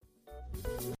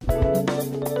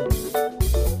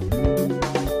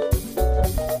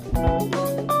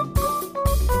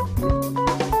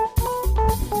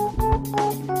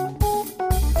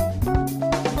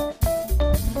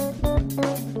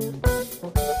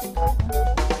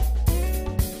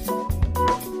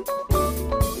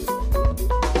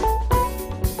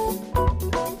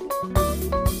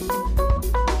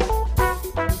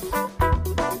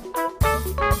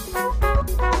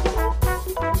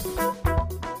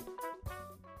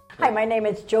My name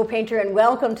is Joe Painter, and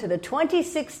welcome to the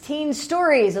 2016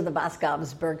 Stories of the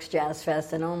Boscov's Berks Jazz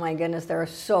Fest. And oh my goodness, there are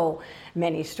so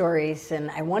many stories, and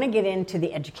I want to get into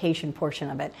the education portion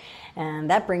of it. And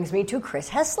that brings me to Chris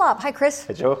Heslop. Hi, Chris.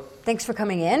 Hey, Joe. Thanks for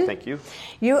coming in. Thank you.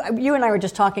 You and I were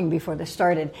just talking before this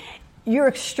started. You're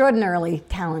extraordinarily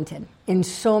talented in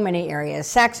so many areas: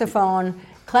 saxophone,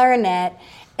 clarinet,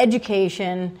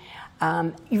 education.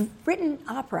 You've written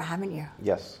opera, haven't you?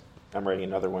 Yes. I'm writing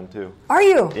another one, too. Are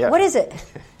you? Yeah. What is it?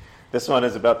 This one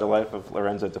is about the life of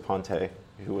Lorenzo da Ponte,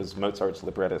 who was Mozart's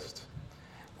librettist.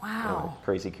 Wow.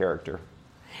 Crazy character.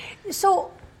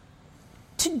 So,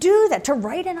 to do that, to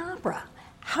write an opera,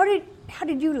 how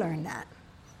did you learn that?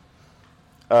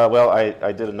 Well,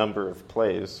 I did a number of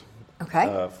plays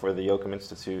for the Yoakum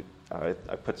Institute. I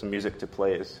put some music to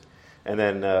plays. And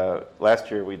then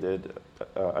last year we did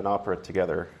an opera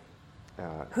together.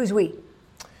 Who's we?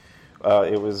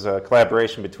 It was a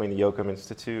collaboration between the Yoakum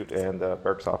Institute and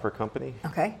Berks Opera Company.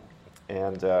 Okay.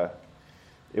 And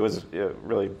it was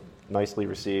really nicely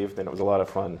received, and it was a lot of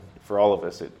fun for all of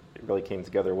us. It really came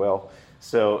together well.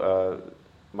 So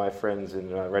my friends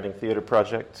in Reading Theater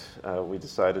Project, we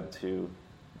decided to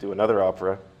do another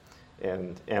opera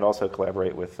and also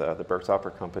collaborate with the Berks Opera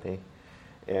Company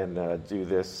and do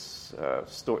this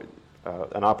story,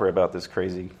 an opera about this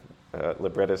crazy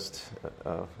librettist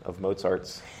of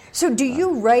Mozart's. So do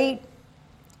you write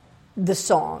the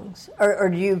songs, or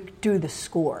do you do the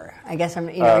score? I guess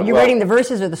are you writing the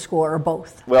verses or the score, or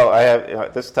both? Well, I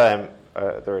have this time.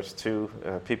 There's two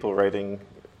people writing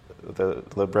the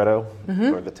libretto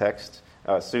or the text.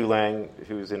 Sue Lang,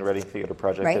 who's in Reading Theater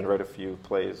Project and wrote a few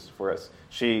plays for us.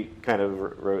 She kind of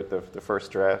wrote the first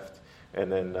draft,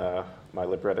 and then my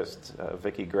librettist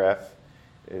Vicki Graff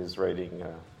is writing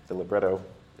the libretto.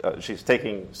 She's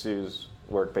taking Sue's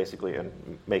work basically and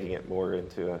making it more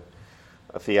into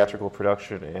a theatrical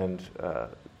production and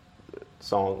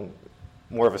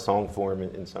more of a song form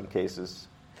in some cases.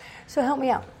 So help me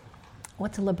out.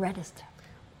 What's a librettist?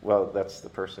 Well, that's the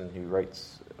person who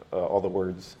writes all the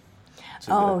words.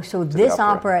 So this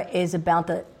opera is about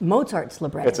the Mozart's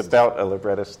librettist. It's about a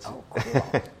librettist. Oh,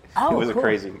 cool. It was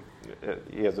crazy.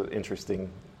 He has an interesting,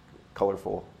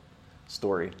 colorful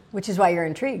story. Which is why you're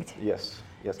intrigued. Yes.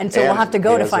 And so we'll have to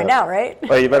go to find out, right?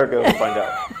 Well, you better go and find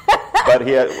out.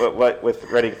 But with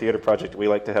Reading Theater Project, we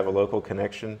like to have a local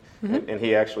connection, and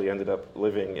he actually ended up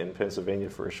living in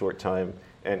Pennsylvania for a short time,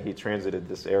 and he transited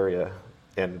this area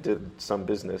and did some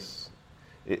business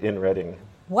in Reading.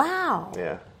 Wow.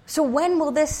 Yeah. So when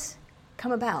will this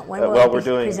come about? When will it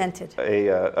be presented?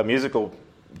 A musical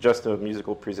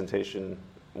presentation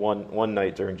one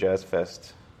night during Jazz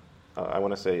Fest. I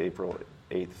want to say April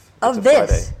 8th. Of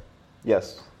this? Friday.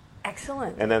 Yes.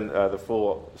 Excellent. And then the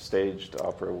full staged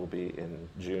opera will be in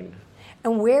June.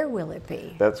 And where will it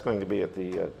be? That's going to be at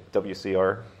the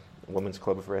WCR, Women's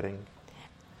Club of Reading.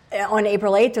 On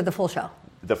April 8th or the full show?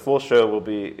 The full show will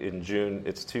be in June.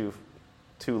 It's two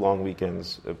long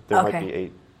weekends. There might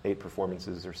be eight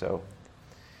performances or so.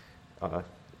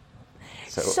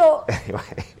 So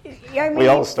anyway, we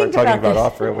all start talking about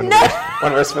opera when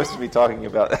we're supposed to be talking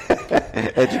about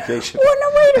education. Well, no,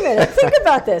 wait a minute. Think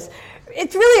about this.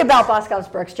 It's really about Boscov's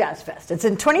Berks Jazz Fest. It's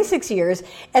in 26 years,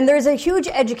 and there's a huge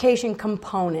education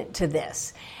component to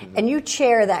this. Mm-hmm. And you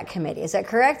chair that committee, is that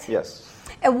correct? Yes.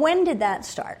 And when did that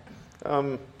start?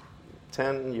 10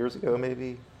 years ago,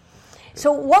 maybe.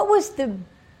 So what was the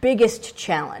biggest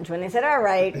challenge when they said, all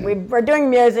right, we're doing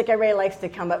music, everybody likes to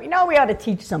come up, we ought to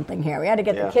teach something here. We ought to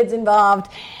get the kids involved.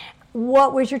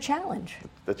 What was your challenge?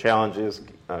 The challenge is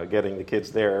getting the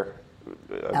kids there.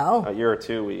 A year or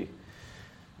two,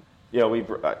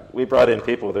 we brought in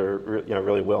people that are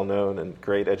really well known and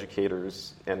great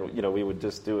educators, and we would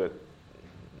just do it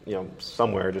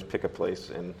somewhere, just pick a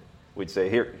place, and we'd say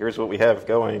here's what we have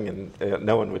going, and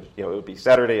no one would it would be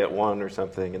Saturday at 1 or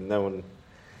something, and no one,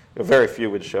 very few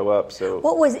would show up. So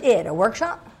what was it? A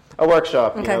workshop? A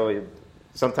workshop. Okay.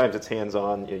 Sometimes it's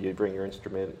hands-on. You bring your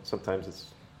instrument. Sometimes it's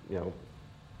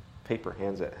paper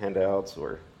handouts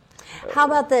or. How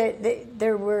about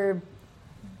there were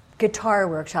guitar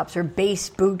workshops or bass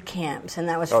boot camps, and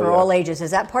that was for all ages.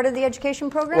 Is that part of the education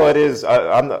program? Well, it is.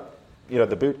 I'm not.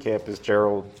 the boot camp is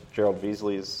Gerald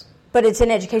Veasley's. But it's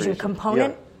an education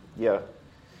component? Yeah.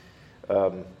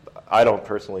 I don't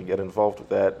personally get involved with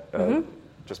that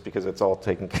just because it's all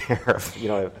taken care of.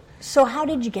 So how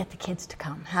did you get the kids to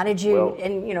come? How did you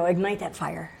ignite that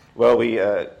fire? Well,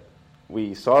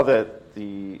 we saw that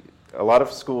a lot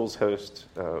of schools host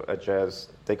a jazz.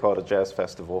 They call it a jazz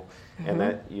festival, and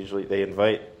that usually they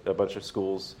invite a bunch of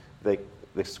schools. The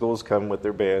schools come with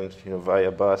their band,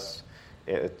 via bus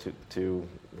to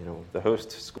the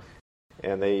host school,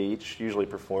 and they each usually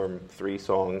perform 3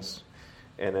 songs,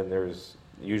 and then there's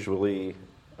usually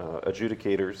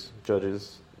adjudicators,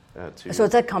 judges. So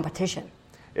it's a competition.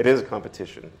 It is a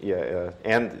competition, yeah,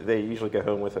 and they usually get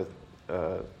home with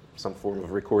some form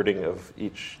of recording of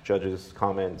each judge's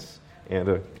comments and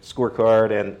a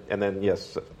scorecard, and then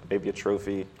yes, maybe a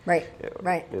trophy. Right.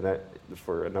 And that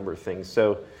for a number of things.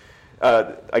 So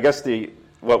I guess we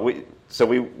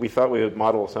thought we would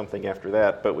model something after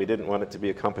that, but we didn't want it to be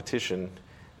a competition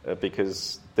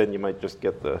because then you might just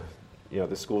get the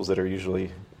schools that are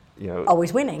usually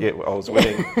always winning. Yeah, always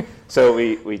winning. So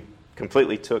we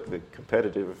completely took the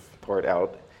competitive part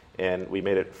out, and we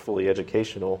made it fully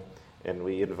educational, and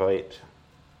we invite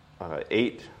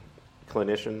 8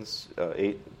 clinicians,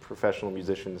 8 professional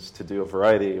musicians to do a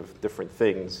variety of different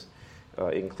things,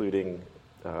 including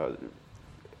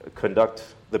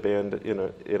conduct the band in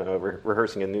a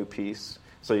rehearsing a new piece.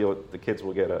 So the kids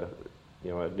will get a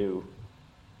new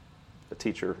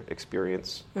teacher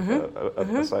experience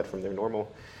aside from their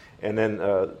normal, and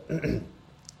then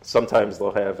sometimes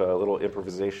they'll have a little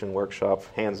improvisation workshop,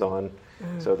 hands-on.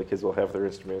 So the kids will have their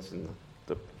instruments, and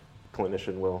the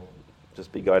clinician will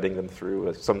just be guiding them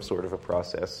through some sort of a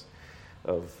process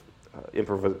of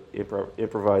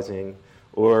improvising,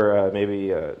 or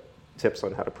maybe tips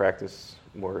on how to practice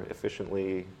more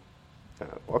efficiently,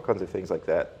 all kinds of things like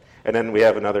that. And then we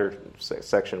have another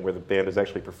section where the band is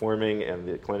actually performing, and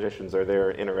the clinicians are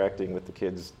there interacting with the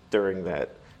kids during that.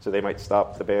 So they might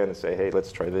stop the band and say, "Hey,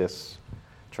 let's try this,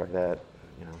 try that."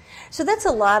 So that's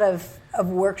a lot of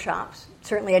workshops.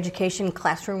 Certainly, education,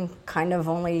 classroom, kind of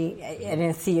only in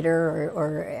a theater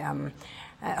or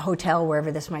a hotel,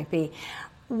 wherever this might be.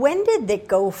 When did it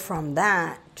go from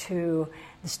that to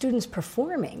the students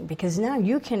performing? Because now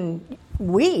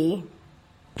we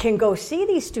can go see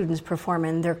these students perform,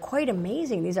 and they're quite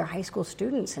amazing. These are high school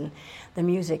students, and the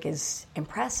music is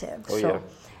impressive. Oh, so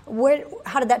yeah.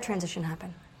 How did that transition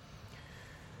happen?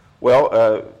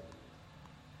 Well,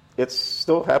 it's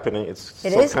still happening. It's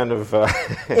still kind of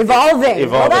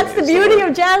evolving. Well, that's the beauty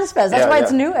of Jazz Fest. That's why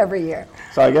it's new every year.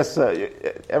 So I guess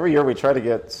every year we try to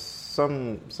get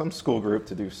some school group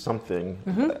to do something.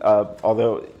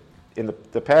 Although in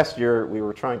the past year we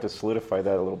were trying to solidify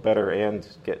that a little better and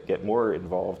get more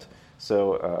involved.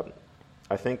 So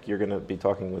I think you're going to be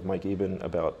talking with Mike Eben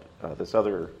about this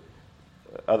other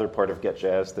part of Get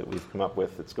Jazz that we've come up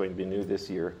with. It's going to be new this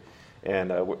year,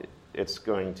 and we're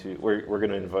going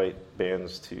to invite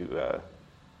bands to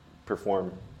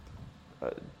perform,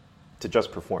 to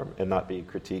just perform and not be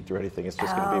critiqued or anything. It's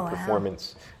just going to be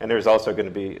performance. Wow. And there's also going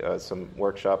to be some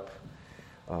workshop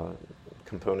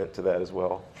component to that as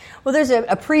well. Well, there's a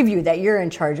preview that you're in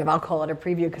charge of. I'll call it a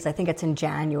preview because I think it's in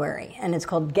January, and it's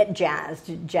called Get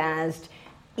Jazzed. Jazzed,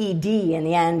 ED in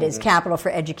the end is capital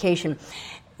for education.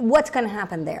 What's going to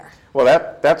happen there? Well,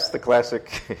 that's the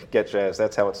classic Get Jazz.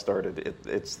 That's how it started.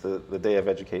 It's the day of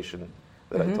education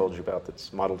that I told you about.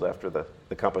 That's modeled after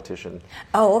the competition.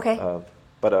 Oh, okay.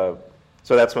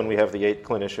 So that's when we have the 8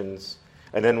 clinicians,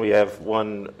 and then we have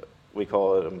one. We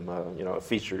call it a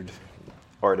featured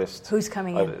artist. Who's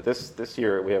coming in? This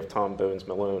year we have Tom Bones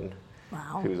Malone.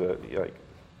 Wow. Who's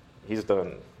he's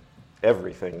done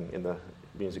everything in the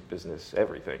music business,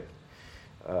 everything.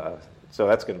 So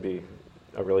that's going to be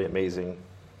a really amazing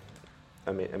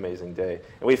day.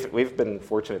 And we've been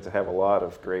fortunate to have a lot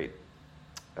of great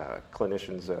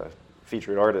clinicians,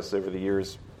 featured artists over the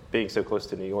years. Being so close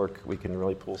to New York, we can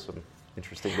really pull some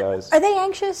interesting guys. Are they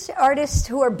anxious artists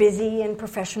who are busy and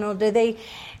professional? Do they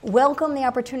welcome the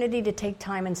opportunity to take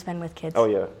time and spend with kids?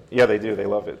 Oh yeah, they do. They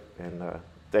love it, and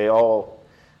they all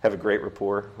have a great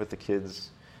rapport with the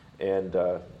kids. And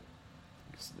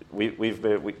we've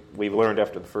learned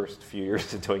after the first few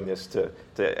years of doing this to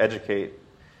educate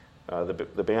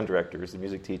the band directors, the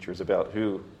music teachers, about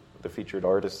who the featured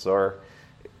artists are.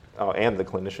 And the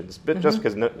clinicians, but just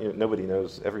because nobody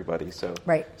knows everybody, so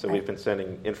we've been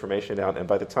sending information out, and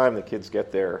by the time the kids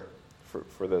get there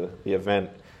for the event,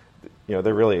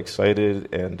 they're really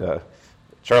excited. And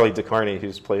Charlie DeCarney,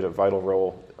 who's played a vital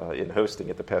role in hosting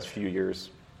it the past few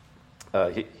years,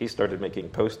 he started making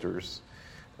posters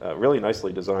really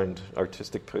nicely designed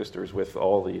artistic posters with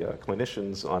all the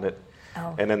clinicians on it.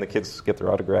 Oh. And then the kids get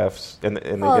their autographs, and they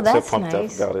get so pumped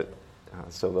up about it,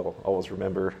 so they'll always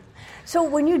remember. So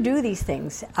when you do these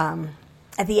things,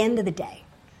 at the end of the day,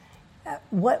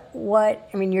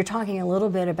 you're talking a little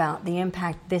bit about the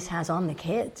impact this has on the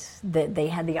kids, that they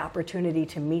had the opportunity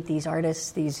to meet these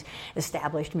artists, these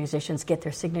established musicians, get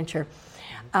their signature.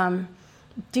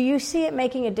 Do you see it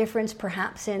making a difference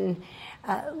perhaps in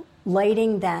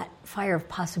lighting that fire of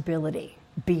possibility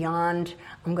beyond,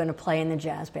 I'm going to play in the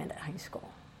jazz band at high school?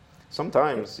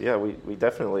 Sometimes, yeah, we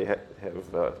definitely have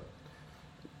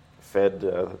fed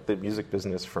the music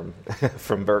business from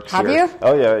Berks. Have here. you?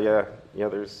 Oh yeah.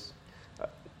 There's,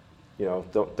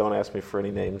 don't ask me for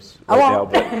any names now,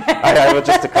 but I have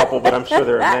just a couple, but I'm sure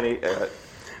there are many.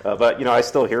 But I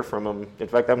still hear from them. In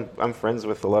fact, I'm friends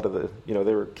with a lot of the,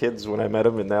 they were kids when I met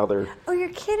them, and now they're you're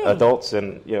kidding, adults,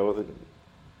 and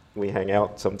we hang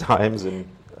out sometimes, and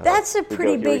that's a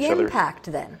pretty big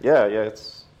impact then. Yeah,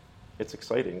 it's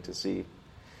exciting to see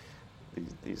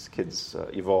these kids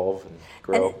evolve and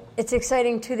grow. And it's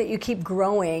exciting too that you keep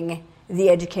growing the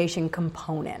education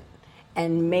component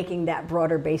and making that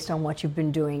broader based on what you've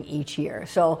been doing each year.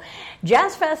 So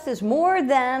Jazz Fest is more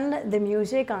than the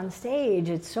music on stage.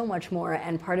 It's so much more,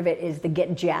 and part of it is the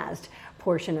Get Jazzed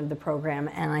portion of the program.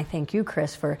 And I thank you,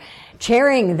 Chris, for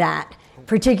chairing that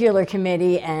particular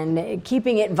committee and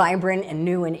keeping it vibrant and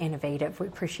new and innovative. We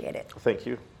appreciate it. Thank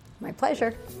you. My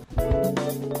pleasure.